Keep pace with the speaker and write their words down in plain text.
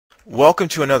Welcome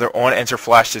to another on-enter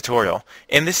flash tutorial.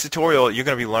 In this tutorial you're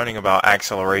going to be learning about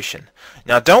acceleration.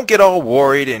 Now don't get all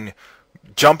worried and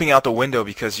jumping out the window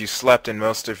because you slept in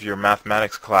most of your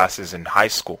mathematics classes in high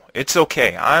school. It's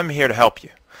okay. I'm here to help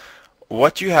you.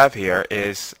 What you have here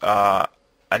is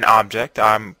an object.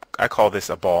 I call this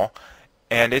a ball,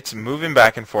 and it's moving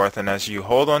back and forth, and as you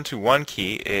hold on to one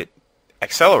key it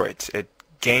accelerates. It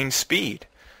gains speed.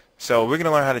 So we're going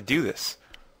to learn how to do this.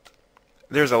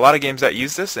 There's a lot of games that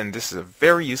use this, and this is a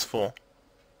very useful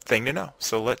thing to know.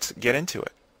 So let's get into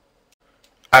it.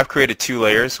 I've created two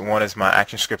layers. One is my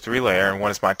ActionScript 3 layer, and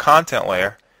one is my content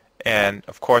layer. And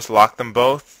of course, lock them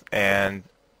both and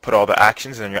put all the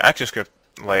actions in your ActionScript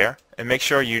layer. And make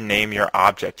sure you name your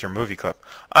object, your movie clip.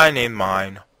 I named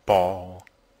mine ball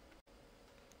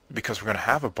because we're going to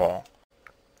have a ball.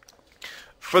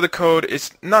 For the code,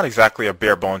 it's not exactly a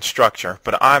bare bones structure,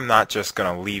 but I'm not just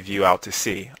going to leave you out to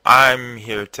sea. I'm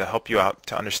here to help you out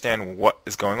to understand what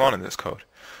is going on in this code.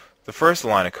 The first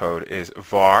line of code is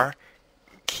var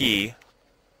key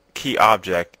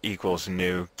object equals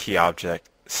new key object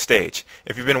stage.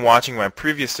 If you've been watching my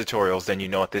previous tutorials, then you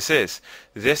know what this is.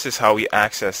 This is how we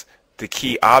access the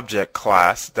key object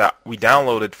class that we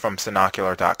downloaded from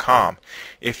sinocular.com.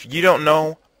 If you don't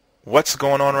know what's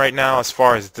going on right now as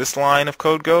far as this line of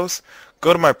code goes,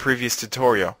 go to my previous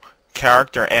tutorial,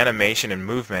 Character Animation and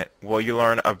Movement, where you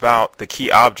learn about the key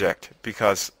object,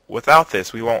 because without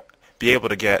this we won't be able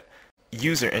to get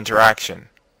user interaction.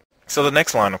 So the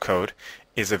next line of code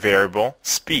is a variable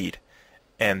speed,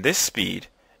 and this speed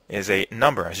is a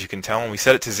number, as you can tell, and we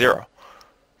set it to 0.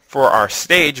 For our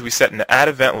stage we set an add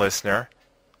event listener,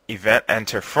 event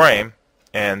enter frame,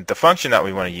 and the function that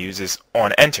we want to use is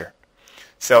on enter.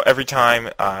 So every time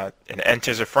it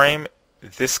enters a frame,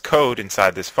 this code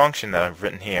inside this function that I've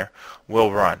written here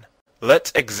will run.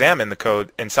 Let's examine the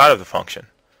code inside of the function.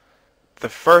 The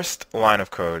first line of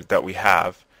code that we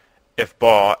have, if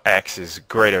ball x is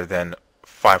greater than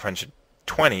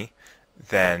 520,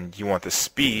 then you want the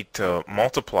speed to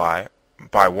multiply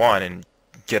by 1 and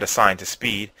get assigned to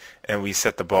speed, and we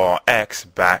set the ball x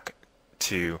back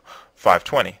to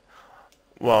 520.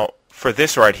 Well, for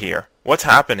this right here, what's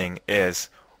happening is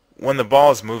when the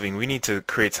ball is moving, we need to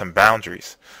create some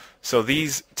boundaries. So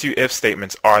these two if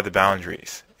statements are the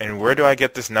boundaries. And where do I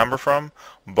get this number from?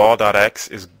 Ball.x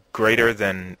is greater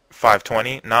than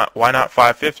 520. Why not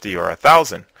 550 or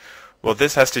 1000? Well,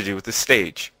 this has to do with the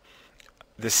stage.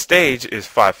 The stage is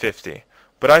 550.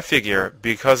 But I figure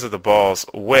because of the ball's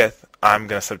width, I'm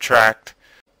going to subtract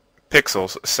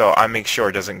pixels so I make sure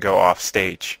it doesn't go off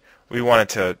stage. We want it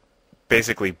to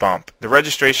basically bump. The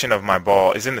registration of my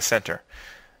ball is in the center.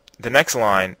 The next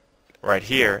line right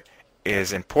here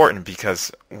is important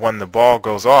because when the ball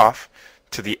goes off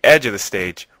to the edge of the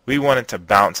stage, we want it to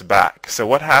bounce back. So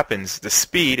what happens, the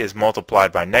speed is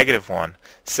multiplied by -1,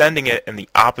 sending it in the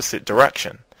opposite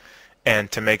direction. And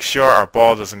to make sure our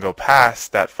ball doesn't go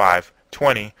past that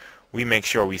 520, we make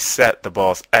sure we set the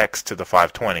ball's x to the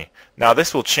 520. Now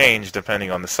this will change depending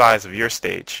on the size of your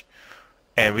stage.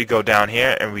 And we go down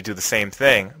here and we do the same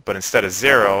thing, but instead of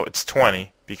 0, it's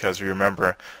 20 because we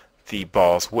remember the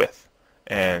ball's width,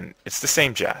 and it's the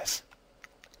same jazz.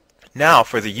 Now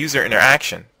for the user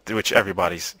interaction, which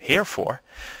everybody's here for,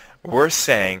 we're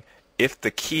saying if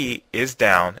the key is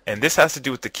down, and this has to do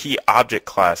with the key object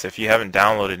class. If you haven't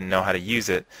downloaded and know how to use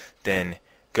it, then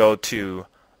go to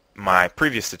my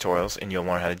previous tutorials and you'll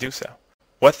learn how to do so.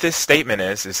 What this statement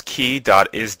is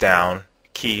key.isDown,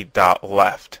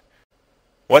 key.left.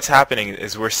 What's happening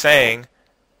is we're saying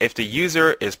if the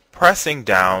user is pressing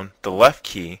down the left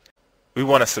key, we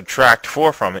want to subtract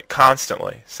 4 from it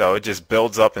constantly, so it just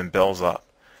builds up and builds up.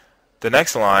 The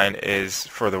next line is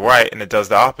for the right, and it does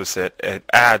the opposite. It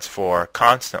adds 4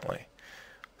 constantly.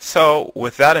 So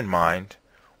with that in mind,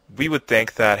 we would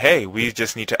think that, hey, we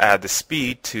just need to add the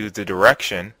speed to the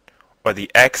direction or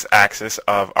the x-axis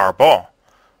of our ball.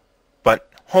 But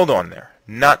hold on there,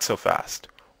 not so fast.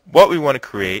 What we want to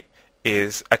create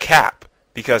is a cap,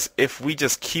 because if we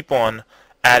just keep on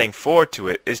adding 4 to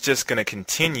it, it's just going to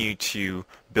continue to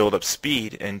build up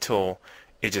speed until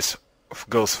it just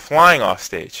goes flying off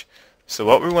stage. So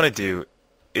what we want to do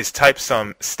is type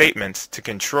some statements to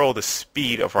control the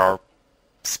speed of our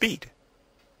speed,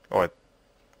 or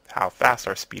how fast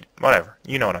our speed, whatever,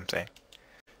 you know what I'm saying.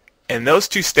 And those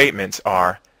two statements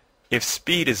are, if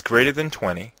speed is greater than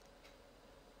 20,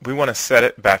 we want to set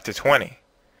it back to 20.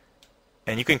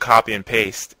 And you can copy and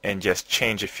paste and just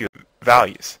change a few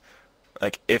values.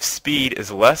 Like if speed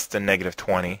is less than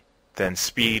 -20, then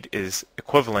speed is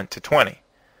equivalent to 20.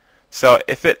 So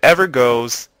if it ever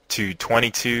goes to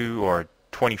 22 or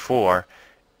 24,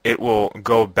 it will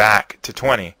go back to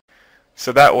 20.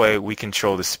 So that way we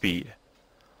control the speed.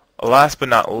 Last but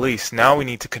not least, now we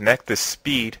need to connect the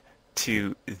speed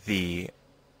to the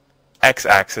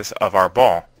x-axis of our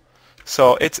ball.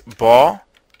 So it's ball.x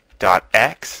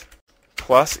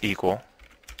plus equal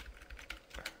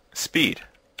speed.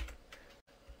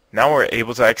 Now we're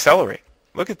able to accelerate.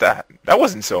 Look at that. That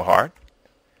wasn't so hard.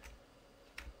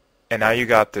 And now you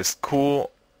got this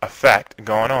cool effect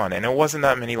going on. And it wasn't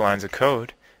that many lines of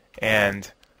code. And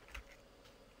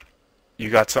you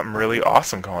got something really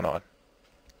awesome going on.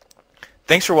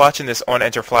 Thanks for watching this on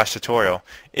Enter Flash tutorial.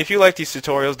 If you like these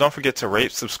tutorials, don't forget to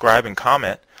rate, subscribe, and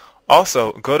comment.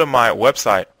 Also, go to my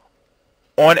website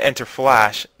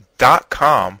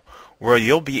onenterflash.com where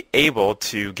you'll be able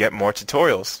to get more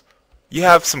tutorials. You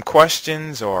have some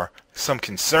questions or some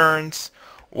concerns,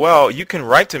 well, you can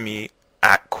write to me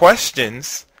at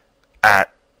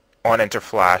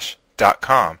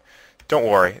questions@onenterflash.com. Don't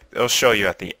worry, it'll show you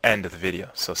at the end of the video,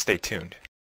 so stay tuned.